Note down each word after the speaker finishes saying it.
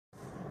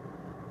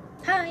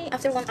Hi!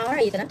 After 1 hour,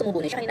 ayun na,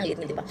 tumubo na siya. Kanina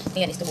liit-liit, diba?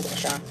 Ngayon is tumubo na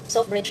siya.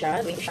 Soft bread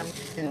siya. Gawin ko siyang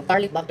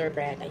garlic butter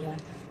bread. Ayun.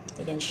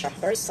 Ayan siya.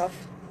 Very soft.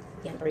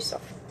 Ayan, very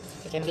soft.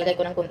 Okay, maglagay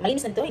ko ng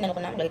malinis na ito. Inano ko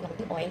na, maglagay ko ng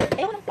kunting oil.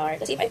 Ayaw ko ng flour.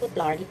 Kasi if I put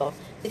flour dito,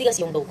 titigas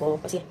yung dough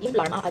ko. Kasi yung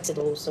flour makakad sa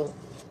dough. So,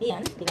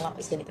 ayan. Ginawa ko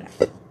is ganito na.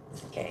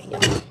 Okay,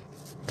 ayan.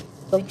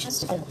 Gawin ko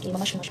siya,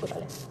 imamash-mash ko siya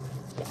ulit.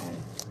 Ayan.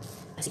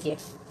 Sige.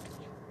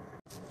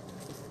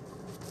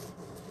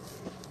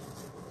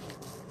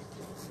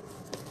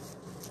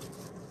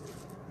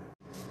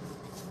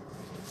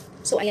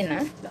 So, ayan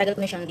na. Tagal ko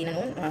na siyang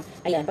ginanon.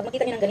 Ayan, pag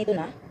makita niyo ng ganito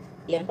na,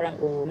 ayan, parang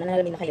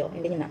nanalamin na kayo. And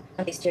ganyan na,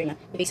 ang texture niya.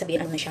 Ibig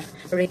sabihin, ano na siya,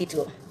 ready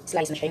to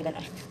slice na siya. Yung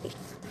gano'n.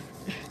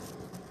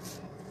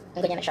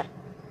 Ang ganyan na siya.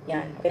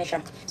 Yan, okay na siya.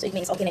 So, it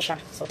means okay na siya.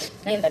 So,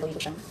 ngayon, gagawin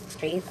ko siyang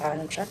straight,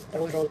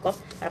 roll ko,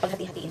 para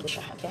paghati-hatiin ko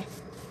siya, okay?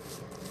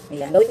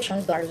 Ayan, gawin ko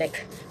siyang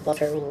garlic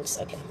butter rolls,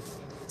 okay?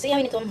 So,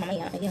 yawin ito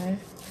mamaya, ayan,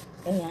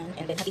 ganyan,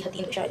 and then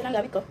hati-hatiin ko siya. Ito lang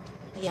gamit ko,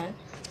 ayan.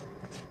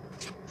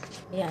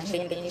 Ayan,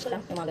 ganyan-ganyan dito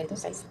lang, yung mga ganitong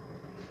size.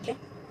 Okay.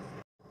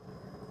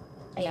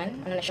 Ayan,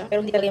 ano na siya.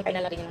 Pero hindi talaga yung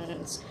final natin yung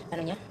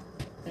ano niya.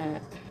 Na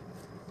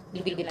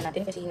bilbil na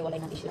natin kasi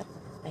hiniwalay natin sila.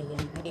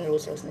 Ayan, naging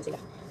rolls na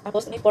sila.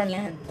 Tapos may form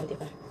yan. O,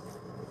 diba?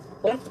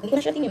 Hindi ko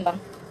na siya tinimbang.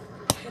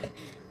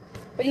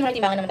 Pwede naman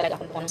timbangan naman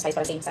talaga kung anong size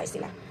para same size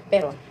sila.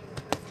 Pero,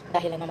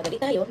 dahil lang mamadali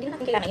tayo, hindi na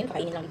natin kailangan yun.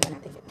 Pakainin lang din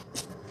natin.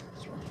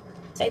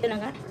 So, ito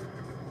na nga.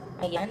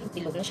 Ayan,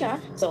 bilog na siya.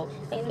 So,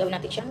 ayun, gawin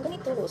natin siyang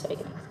ganito. Sabi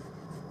ko na.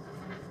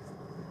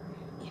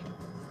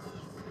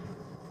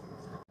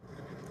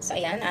 So,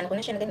 ayan, ano ko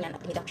na siya na ganyan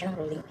at pinita ko siya ng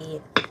rolling pin.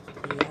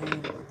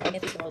 Ayan. Ayan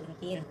ito yung rolling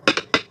pin.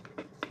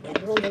 Ayan,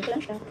 roll ko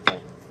lang siya.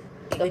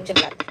 Okay, gawin ko siya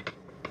flat.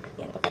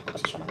 Ayan, ipapat ko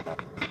kasi siya ng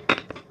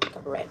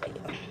ka-bread.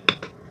 Ayan.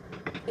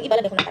 Yung iba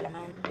lagay ko ng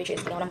kalaman, which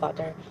is lagyan ko ng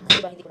butter. Yung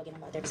iba hindi ko lagyan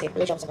ng butter kasi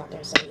allergic ako sa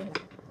butter. So, yun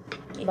lang.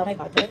 Yung iba may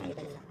butter, ang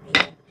iba lang.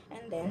 Ayan.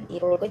 And then,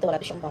 i-roll ko ito. Wala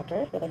ito siyang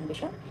butter. Gaganon ko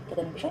siya.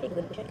 Gaganon ko siya.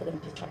 Gaganon ko siya.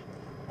 Gaganon ko siya.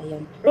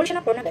 Ayan. Roll siya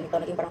ng form na ganito.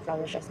 Naging parang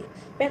flour siya.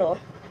 Pero,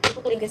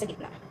 iputulin ko sa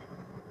gitna.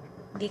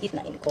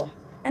 Gigitnain ko.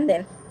 And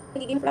then,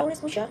 nagiging flowers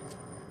po siya.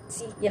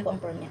 See, yan po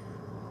ang form niya.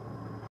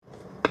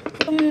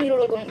 Itong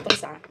niroroll ko itong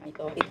isa,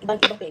 ito,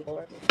 ibang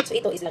flavor. So,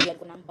 ito is lagyan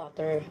ko ng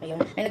butter. Ayun.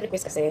 May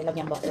nag-request kasi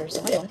lagyan butter.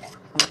 So, ngayon,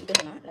 ito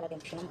na,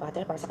 lalagyan ko siya ng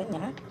butter para sa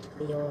kanya.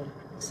 Ayun.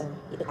 So,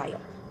 ito tayo.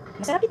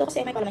 Masarap ito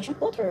kasi may palaman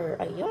siyang butter.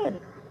 Ayun.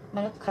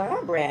 Mga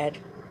ka-bread.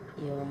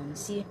 Ayun.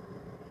 See,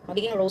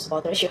 magiging rose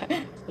butter siya.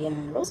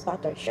 Ayan. Rose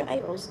butter. Siya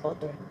ay rose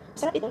butter.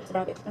 Masarap ito.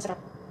 Masarap.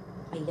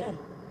 Ayan.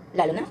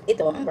 Lalo na,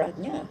 ito ang brand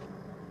niya.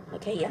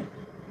 Okay, yan.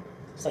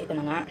 So, ito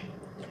na nga.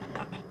 Yan na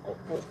nga.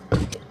 Oh.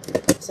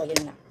 So, yan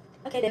na nga.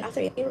 Okay, then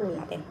after it, i-roll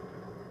natin.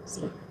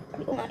 See?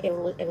 Sabi ko nga,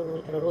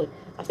 i-roll.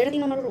 After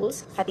natin naman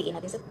rolls, hatiin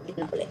natin sa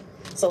gitna ulit.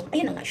 So,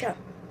 ayan na nga siya.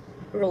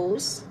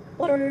 Rose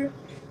butter.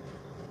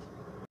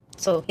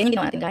 So, yan yung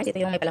ginawa natin, guys. Ito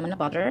yung may palaman na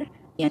butter.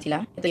 Yan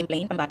sila. Ito yung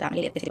plain, pambata.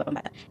 Ang liliit kasi diba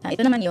pambata.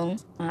 Ito naman yung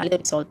a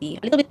little bit salty.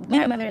 A little bit,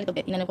 may little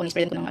bit. Inano ko,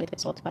 ni-spread ko ng a little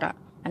bit salt para,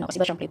 kasi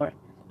ba siyang flavor.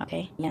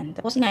 Okay, yan.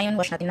 Tapos ngayon,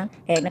 wash natin ng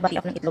egg. Nagbati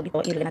ako ng itlog dito.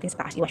 Ilagay natin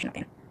sa taas. I-wash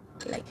natin.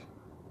 Okay, like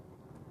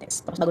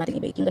this. Tapos bago natin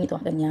i-bake yung ganito,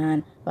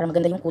 ganyan. Para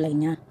maganda yung kulay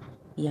niya.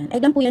 Yan.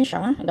 Egg lang po yan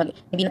siya.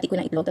 Binati ko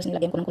ng itlog. Tapos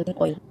nilagyan ko ng kunting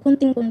oil.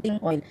 Kunting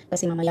oil.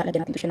 Kasi mamaya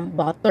lagyan natin ito siya ng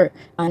butter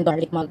and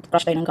garlic.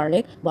 Mag-crush tayo ng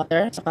garlic,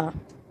 butter, saka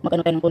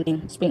mag-ano tayo ng kunting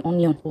spring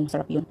onion. Kung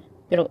sarap yun.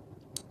 Pero,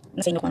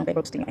 nasa inyo kung anong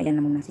flavor gusto nyo. Ayan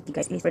na muna. Sige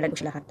guys, i-spread ko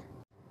siya lahat.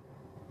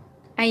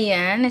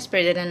 Ayan,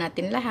 na-spread na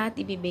natin lahat.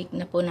 I-bake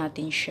na po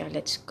natin siya.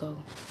 Let's go.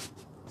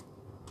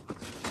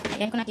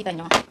 Ayan, kung nakita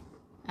nyo.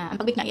 Ang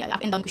pag-bake na,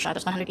 up and down ko siya.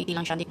 Tapos 180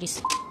 lang siya degrees.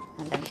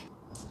 And then,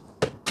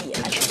 ayan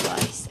na siya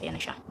guys. Ayan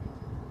na siya.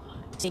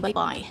 Say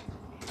bye-bye.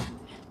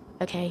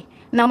 Okay.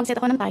 Now, mag-set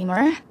ako ng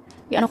timer.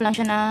 I-ano ko lang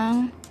siya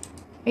ng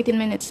 18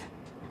 minutes.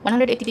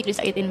 180 degrees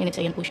sa 18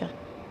 minutes. Ayan po siya.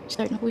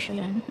 Start na po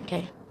siya yan.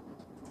 Okay.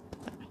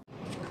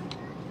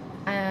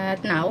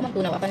 At now,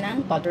 magtunaw ako ng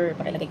butter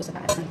para ilagay ko sa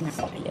taas ng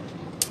tinapay. Ayan.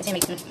 Kasi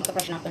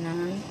magka-crush na ako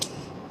ng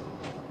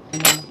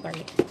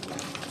garlic.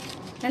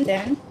 And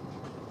then,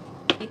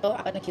 dito,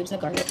 apat na cubes na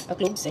garlic.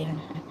 Cloves, ayan.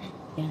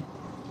 Ayan.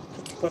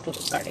 4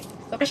 cloves of garlic.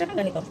 Kapag siya ng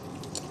ganito.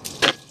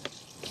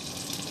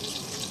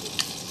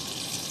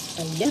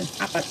 Ayan,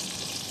 apat.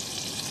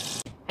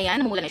 Ayan,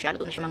 namumula na siya.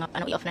 Luto na siya mga,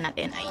 i-off na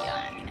natin.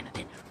 Ayan, tingnan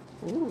natin.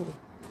 Ooh.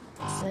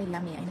 So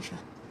yummy. Ayan na siya.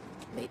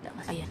 Wait lang.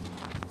 Ayan.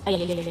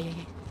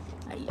 Ayan.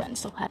 Ayan,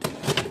 so hot.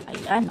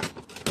 Ayan.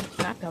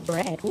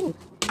 Naka-bread. Ooh.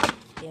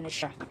 Ayan na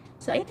siya.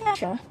 So, ayan na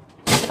siya.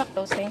 Stop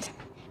those things.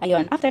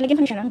 Ayun. After, lagyan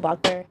mo siya ng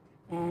butter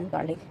and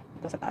garlic.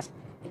 Ito sa taas.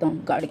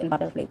 Itong garlic and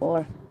butter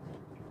flavor.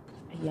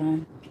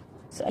 Ayan.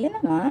 So, ayan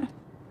na nga.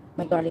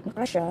 May garlic na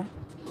crush siya.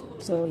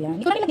 So, yan.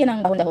 Hindi ko na nilagyan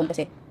ng dahon-dahon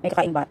kasi may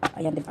kakain bata.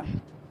 Ayan, diba?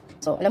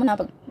 So, alam mo na,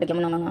 pag lagyan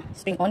mo ng mga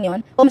spring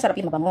onion, masarap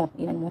yun, mabango.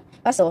 Inan mo.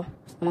 Kaso,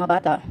 ng mga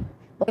bata,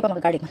 okay pa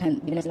mag-garlic.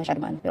 Hindi na sila masyado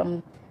maan. Pero,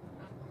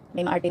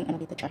 may maarting,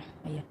 dito, char.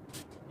 Ayan.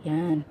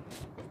 Yan.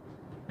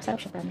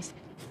 Masarap siya, promise.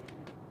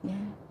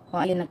 Yan. O,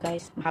 ayun na,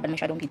 guys. Mahaba na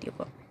masyadong video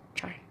ko.